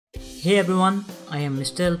Hey everyone, I am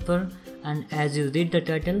Mr. Helper, and as you read the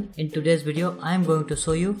title, in today's video I am going to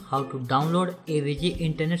show you how to download AVG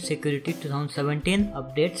Internet Security 2017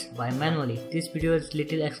 updates by manually. This video is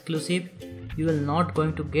little exclusive. You will not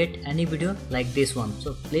going to get any video like this one.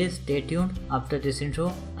 So please stay tuned. After this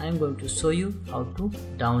intro, I am going to show you how to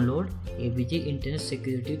download AVG Internet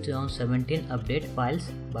Security 2017 update files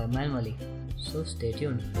by manually. So stay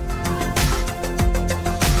tuned.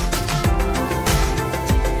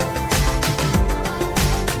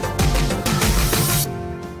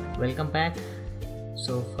 Welcome back.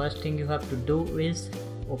 So first thing you have to do is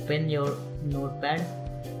open your notepad.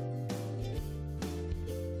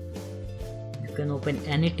 You can open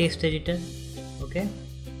any text editor. Okay,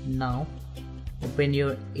 now open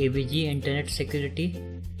your AVG Internet Security.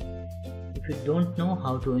 If you don't know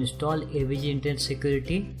how to install AVG Internet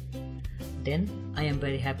Security, then I am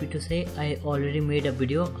very happy to say I already made a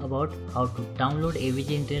video about how to download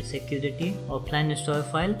AVG Internet Security offline installer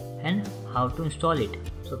file and how to install it.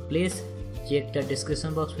 So please check the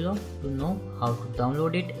description box below to know how to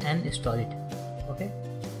download it and install it. Okay.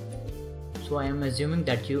 So I am assuming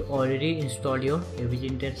that you already installed your AVG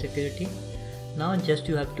Internet Security. Now just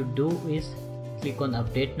you have to do is click on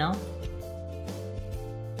update now.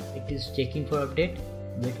 It is checking for update.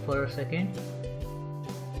 Wait for a second.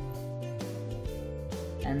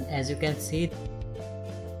 And as you can see,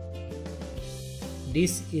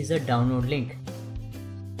 this is a download link.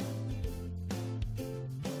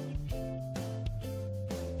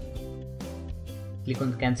 Click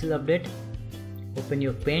on cancel update. Open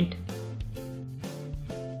your paint.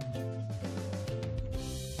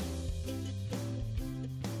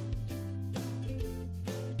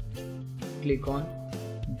 Click on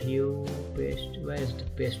view paste. Where is the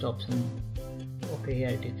paste option? Okay, here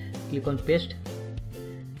it is. Click on paste.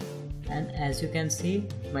 And as you can see,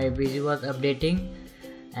 my AVG was updating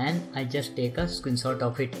and I just take a screenshot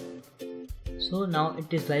of it. So now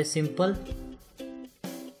it is very simple.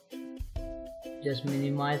 Just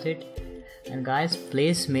minimize it, and guys,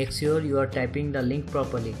 please make sure you are typing the link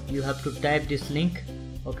properly. You have to type this link.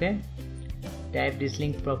 Okay, type this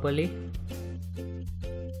link properly.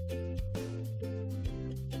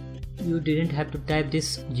 You didn't have to type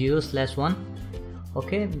this 0/1.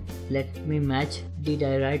 Okay, let me match. Did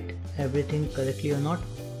I write everything correctly or not?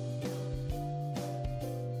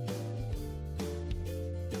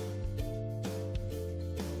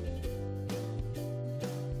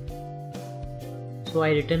 So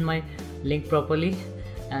I written my link properly,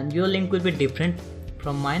 and your link will be different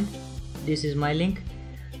from mine. This is my link,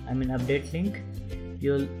 I mean update link.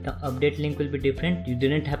 Your update link will be different. You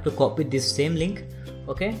didn't have to copy this same link.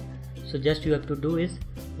 Okay, so just you have to do is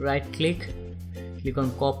right click, click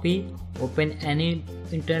on copy, open any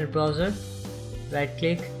internet browser, right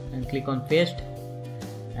click and click on paste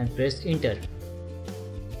and press enter.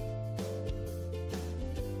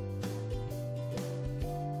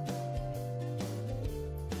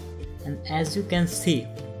 And as you can see,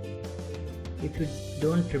 if you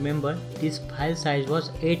don't remember, this file size was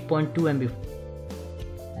 8.2 MB.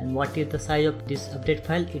 And what is the size of this update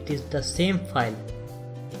file? It is the same file.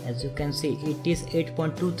 As you can see, it is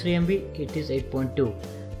 8.23 MB, it is 8.2.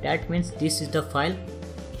 That means this is the file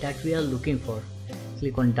that we are looking for.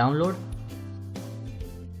 Click on download.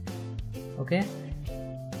 Okay.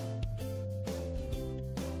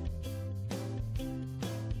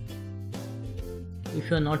 If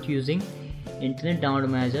you are not using Internet Download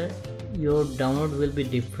Manager, your download will be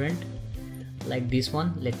different, like this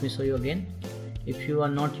one. Let me show you again. If you are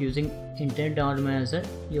not using Internet Download Manager,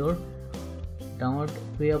 your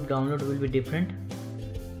way of download will be different.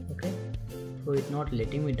 Okay, so it's not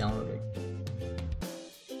letting me download it.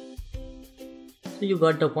 So you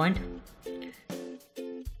got the point.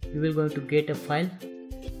 You will going to get a file.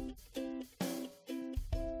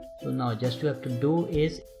 So now just you have to do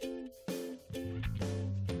is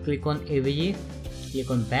click on AVG, click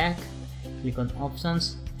on back, click on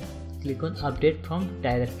options, click on update from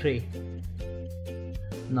directory.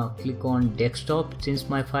 Now click on desktop. Since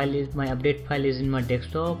my update file is in my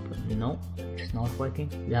desktop, no, it's not working.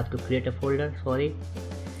 You have to create a folder. Sorry,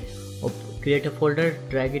 create a folder,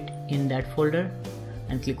 drag it in that folder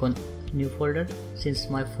and click on new folder. Since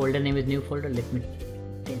my folder name is new folder, let me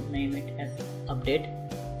name it as update.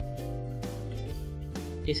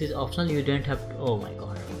 This is optional. You don't have to, oh my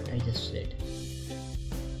god, I just said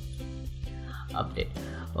update.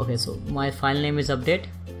 Okay, so my file name is update.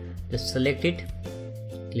 Just select it,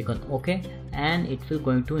 click on OK, and it will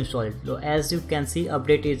going to install it. So as you can see,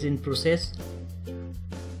 update is in process.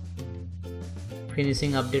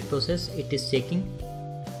 Finishing update process, it is checking.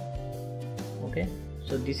 Okay,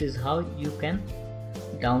 so this is how you can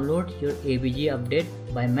download your AVG update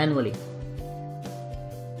by manually.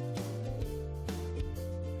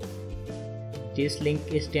 This link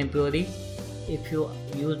is temporary. If you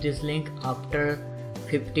use this link after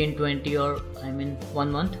 15, 20 or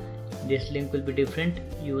 1 month, this link will be different.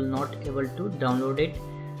 You will not able to download it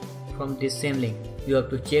from this same link. You have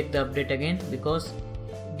to check the update again, because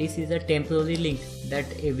this is a temporary link that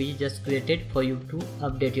AVG just created for you to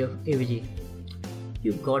update your AVG.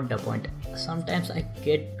 You got the point. Sometimes I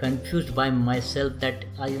get confused by myself that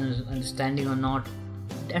are you understanding or not.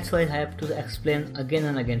 That's why I have to explain again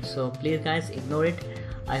and again. So please guys, ignore it.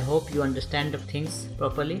 I hope you understand the things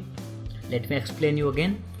properly. Let me explain you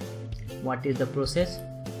again what is the process.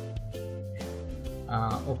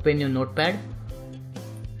 Open your notepad,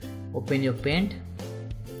 open your paint,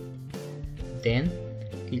 then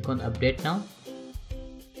click on update now.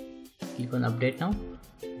 Click on update now.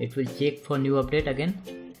 It will check for new update again.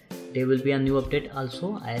 There will be a new update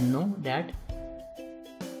also, I know that.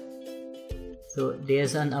 So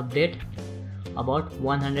there's an update about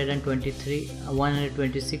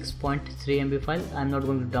 126.3 MB file. I'm not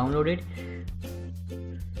going to download it.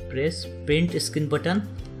 Press print screen button.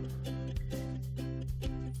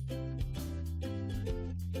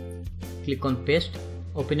 Click on paste.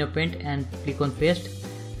 Open your paint and click on paste,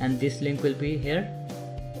 and this link will be here.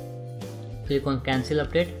 Click on cancel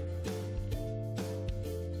update.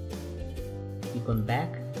 Click on back.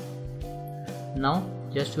 Now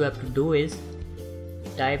just you have to do is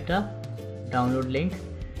type the download link.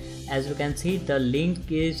 As you can see, the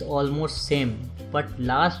link is almost same, but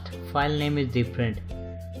last file name is different.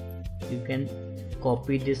 You can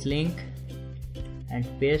copy this link and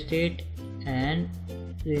paste it and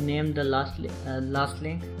rename the last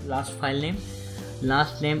file name.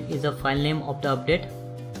 Last name is the file name of the update.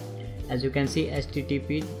 As you can see,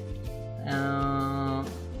 http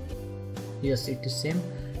yes, it is same.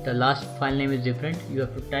 The last file name is different. You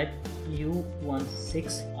have to type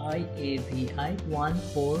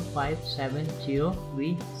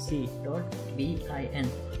u16iavi14570vc.bin.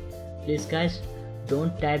 Please guys,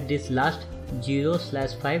 don't type this last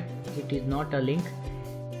 0/5. It is not a link.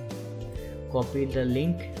 Copy the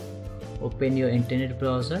link, open your internet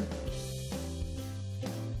browser,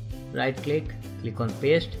 right click, click on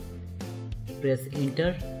paste, press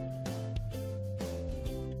enter,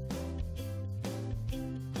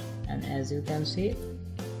 and as you can see,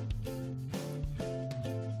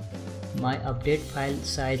 my update file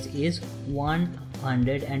size is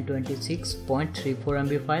 126.34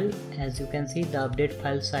 MB file. As you can see, the update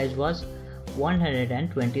file size was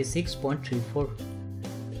 126.34.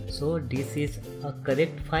 So this is a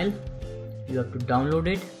correct file. You have to download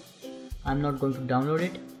it. I'm not going to download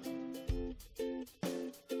it.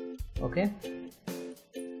 Okay,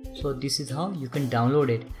 so this is how you can download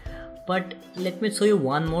it. But let me show you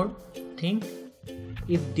one more thing.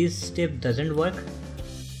 If this step doesn't work,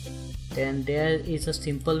 then there is a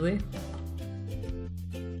simple way,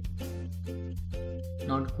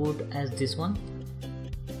 not good as this one,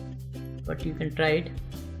 but you can try it.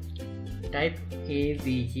 Type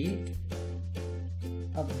AVG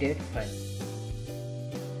update file,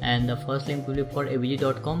 and the first link will be for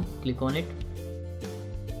avg.com. Click on it,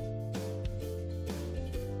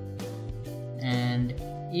 and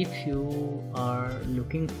if you are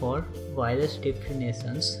looking for virus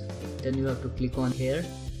definitions, then you have to click on here,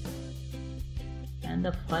 and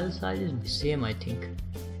the file size is same, I think.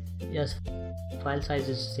 Yes, file size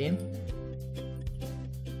is same.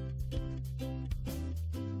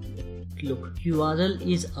 Look, URL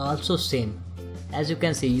is also same. As you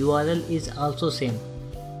can see, URL is also same.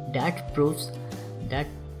 That proves that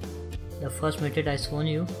the first method I shown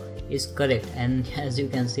you is correct. And as you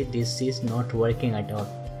can see, this is not working at all.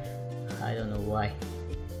 I don't know why.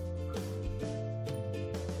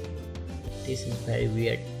 This is very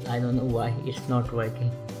weird. I don't know why it's not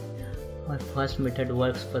working. My first method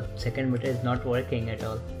works, but second method is not working at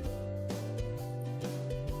all.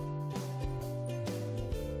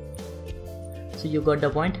 So you got the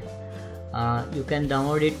point. You can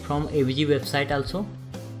download it from AVG website also.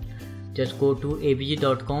 Just go to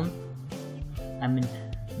avg.com.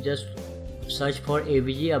 Just search for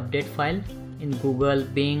AVG update file in Google,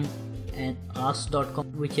 Bing and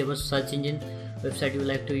ask.com, whichever search engine website you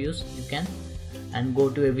like to use, you can, and go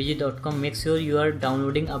to avg.com. Make sure you are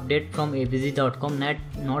downloading update from avg.com,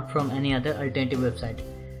 not from any other alternative website.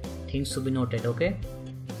 Things to be noted, okay?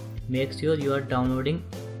 Make sure you are downloading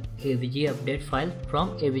AVG update file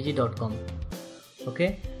from avg.com.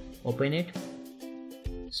 Okay, open it,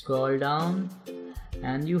 scroll down,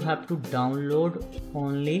 and you have to download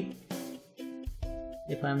only,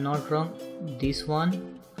 if I'm not wrong, this one,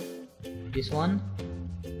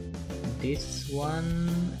 this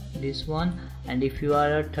one, and if you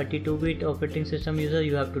are a 32-bit operating system user,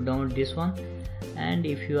 you have to download this one, and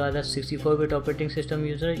if you are a 64-bit operating system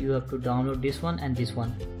user, you have to download this one and this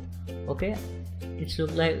one. Okay, it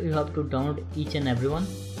looks like you have to download each and every one,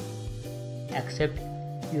 except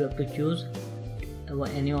you have to choose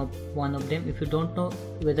any one of them. If you don't know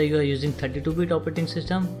whether you are using 32-bit operating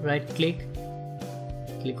system, right click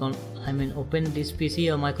on, open this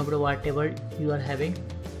PC or my computer, whatever you are having,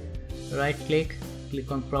 right click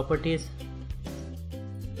on properties,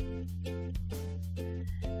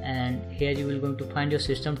 and here you will going to find your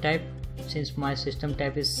system type. Since my system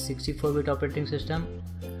type is 64-bit operating system,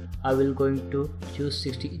 I will going to choose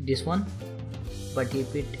this one, but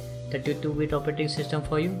if it 32-bit operating system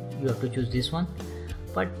for you, you have to choose this one.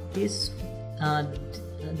 But this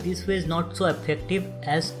way is not so effective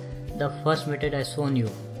as the first method I shown you,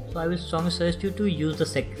 so I will strongly suggest you to use the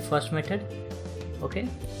first method. Okay,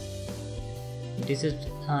 this is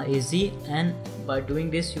easy, and by doing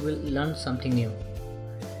this you will learn something new.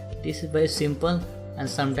 This is very simple, and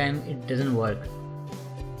sometimes it doesn't work,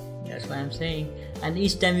 that's why I'm saying. And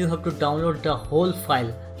each time you have to download the whole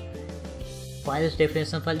files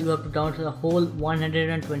definition file, you have to download the whole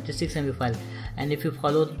 126 MB file. And if you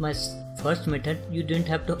follow my first method, you didn't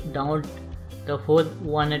have to download the whole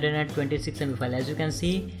 126 MB file. As you can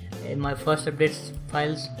see, my first update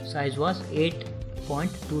file size was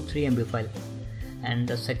 8.23 MB file, and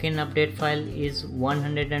the second update file is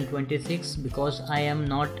 126 because I am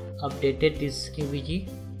not updated this AVG.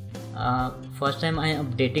 First time I am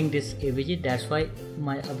updating this AVG, that's why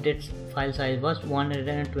my update file size was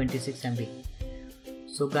 126 MB.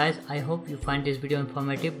 So guys, I hope you find this video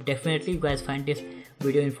informative. Definitely you guys find this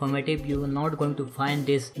video informative. You are not going to find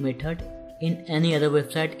this method in any other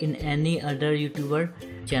website, in any other YouTuber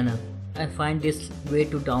channel. I find this way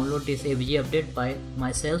to download this AVG update by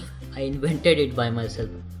myself. I invented it by myself.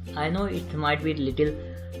 I know it might be little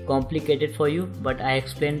complicated for you, but I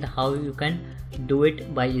explained how you can do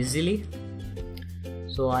it by easily.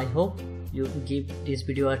 So I hope you give this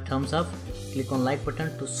video a thumbs up, click on like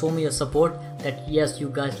button to show me your support that yes, you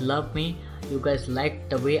guys love me, you guys like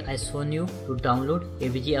the way I shown you to download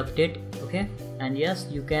AVG update. Okay, and yes,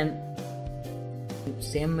 you can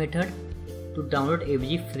same method to download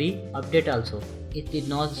AVG free update also. It is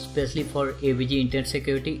not especially for AVG internet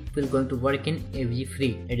security, it will going to work in AVG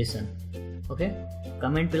free edition. Okay,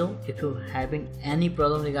 comment below if you having any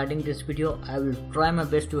problem regarding this video. I will try my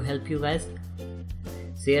best to help you guys.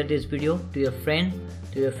 Share this video to your friend,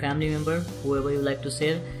 to your family member, whoever you like to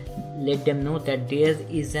share. Let them know that there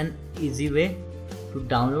is an easy way to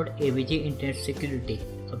download AVG internet security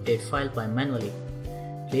update file by manually.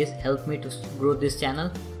 Please help me to grow this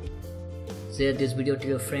channel. Share this video to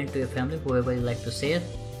your friend, to your family, whoever you like to share.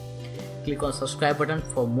 Click on subscribe button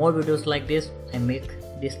for more videos like this. I make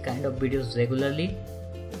this kind of videos regularly,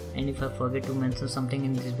 and if I forget to mention something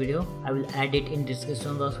in this video, I will add it in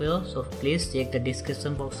description box below, so please check the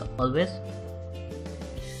description box always.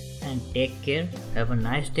 And take care, have a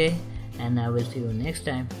nice day, and I will see you next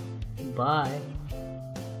time. Bye.